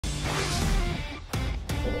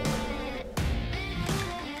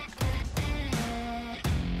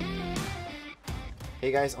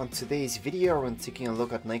Hey guys, on today's video we're taking a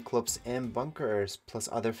look at nightclubs and bunkers plus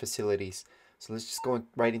other facilities. So let's just go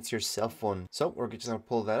right into your cell phone. So we're just going to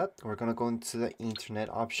pull that up. We're going to go into the internet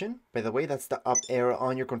option. By the way, that's the up arrow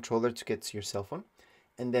on your controller to get to your cell phone.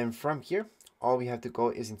 And then from here, all we have to go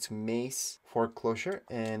is into Maze foreclosure,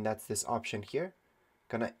 and that's this option here.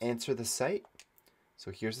 Gonna enter the site. So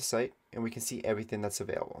here's the site, and we can see everything that's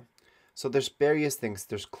available. So there's various things.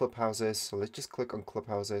 There's clubhouses. So let's just click on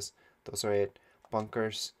clubhouses. Those are it.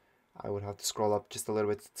 Bunkers, I would have to scroll up just a little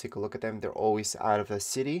bit to take a look at them. They're always out of the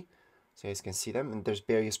city, so you guys can see them, and there's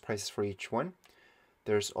various prices for each one.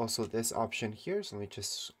 There's also this option here, so let me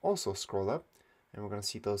just also scroll up, and we're gonna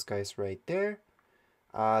see those guys right there.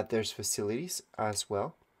 There's facilities as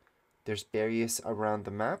well. There's various around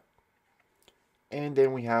the map, and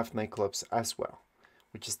then we have nightclubs as well,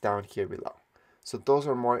 which is down here below. So those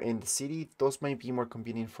are more in the city. Those might be more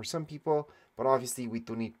convenient for some people, but obviously we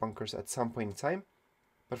do need bunkers at some point in time.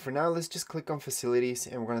 But for now, let's just click on facilities,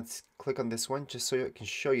 and we're going to click on this one just so I can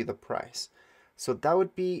show you the price. So that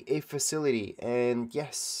would be a facility, and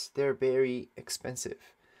yes, they're very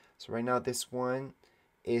expensive. So right now this one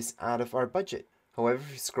is out of our budget. However,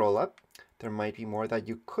 if you scroll up, there might be more that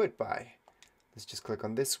you could buy. Let's just click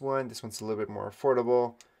on this one. This one's a little bit more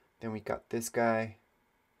affordable. Then we got this guy,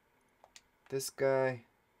 this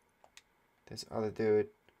other dude,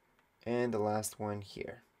 and the last one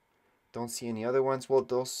here. Don't see any other ones. Well,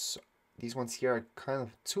 these ones here are kind of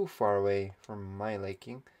too far away from my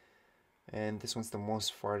liking, and this one's the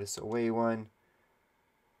most farthest away one,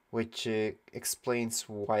 which explains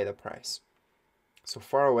why the price. So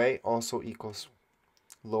far away also equals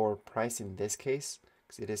lower price in this case,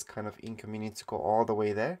 because it is kind of inconvenient to go all the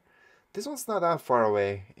way there. This one's not that far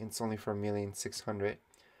away. It's only for 1,600,000.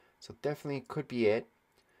 So definitely could be it.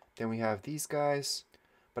 Then we have these guys.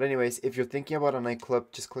 But anyways, if you're thinking about a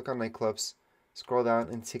nightclub, just click on nightclubs, scroll down,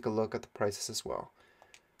 and take a look at the prices as well.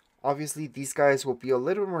 Obviously, these guys will be a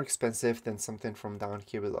little more expensive than something from down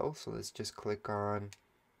here below. So let's just click on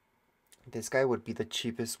this guy. Would be the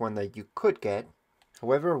cheapest one that you could get.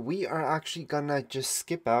 However, we are actually gonna just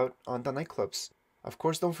skip out on the nightclubs. Of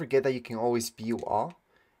course, don't forget that you can always view all.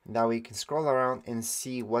 And that way you can scroll around and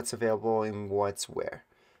see what's available and what's where.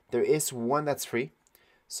 There is one that's free.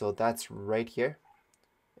 So that's right here.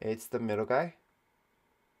 It's the middle guy.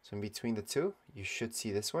 So in between the two, you should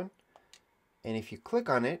see this one. And if you click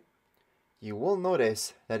on it, you will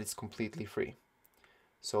notice that it's completely free.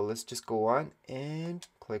 So let's just go on and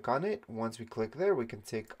click on it. Once we click there, we can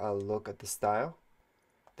take a look at the style.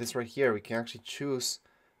 This right here, we can actually choose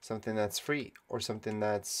something that's free or something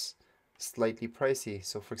that's slightly pricey.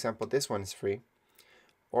 So for example, this one is free.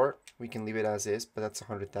 Or we can leave it as is, but that's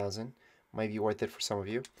 100,000. Might be worth it for some of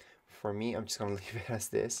you. For me, I'm just gonna leave it as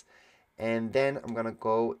this. And then I'm gonna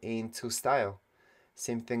go into style.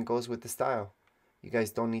 Same thing goes with the style. You guys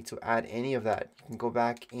don't need to add any of that. You can go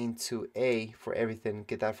back into A for everything,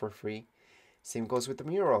 get that for free. Same goes with the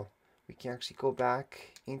mural. We can actually go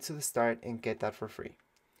back into the start and get that for free.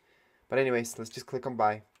 But anyways, let's just click on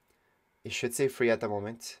buy. It should say free at the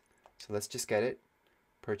moment. So let's just get it.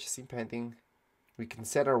 Purchasing pending. We can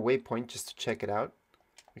set our waypoint just to check it out.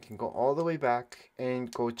 We can go all the way back and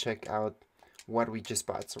go check out what we just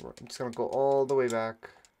bought. So I'm just going to go all the way back.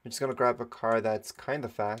 I'm just going to grab a car that's kind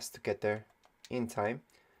of fast to get there in time.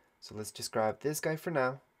 So let's just grab this guy for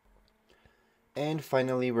now. And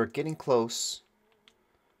finally, we're getting close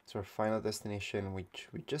to our final destination, which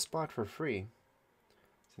we just bought for free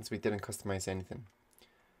since we didn't customize anything.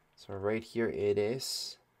 So right here it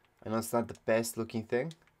is. I know it's not the best looking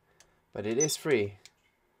thing, but it is free.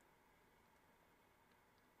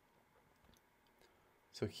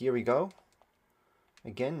 So here we go.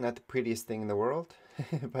 Again, not the prettiest thing in the world,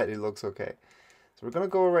 but it looks okay. So we're gonna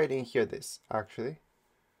go right in here,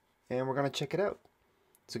 and we're gonna check it out.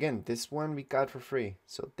 So again, this one we got for free,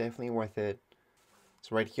 so definitely worth it.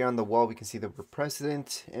 So right here on the wall, we can see that we're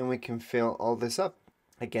president, and we can fill all this up.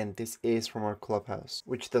 Again, this is from our clubhouse,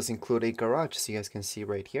 which does include a garage, so you guys can see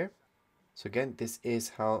right here. So again, this is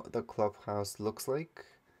how the clubhouse looks like.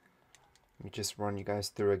 Let me just run you guys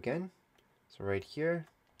through again. So right here,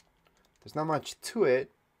 there's not much to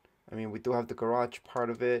it. I mean, we do have the garage part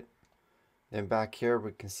of it. Then back here,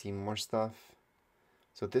 we can see more stuff.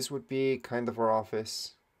 So this would be kind of our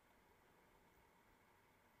office.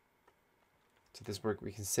 So this work,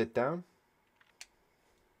 we can sit down.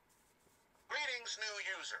 Greetings, new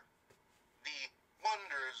user. The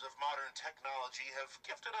wonders of modern technology have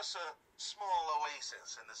gifted us a small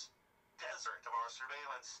oasis in this desert of our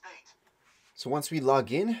surveillance state. So once we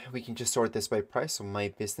log in, we can just sort this by price, so my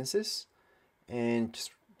businesses, and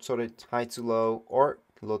just sort it high to low, or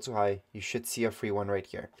low to high, you should see a free one right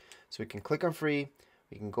here. So we can click on free.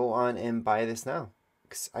 We can go on and buy this now.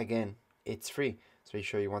 Again, it's free. So are you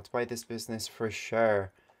sure you want to buy this business? For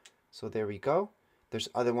sure. So there we go. There's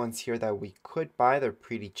other ones here that we could buy. They're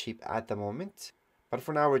pretty cheap at the moment. But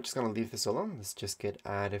for now, we're just going to leave this alone. Let's just get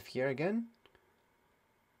out of here again.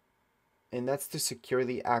 And that's to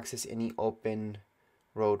securely access any open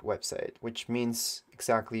road website, which means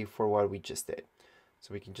exactly for what we just did.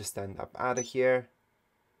 So we can just stand up out of here.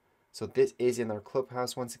 So this is in our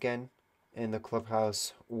Clubhouse once again, and the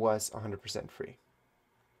Clubhouse was 100% free.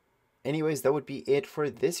 Anyways, that would be it for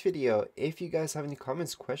this video. If you guys have any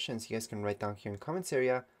comments, questions, you guys can write down here in the comments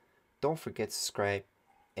area. Don't forget to subscribe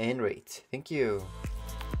and rate. Thank you.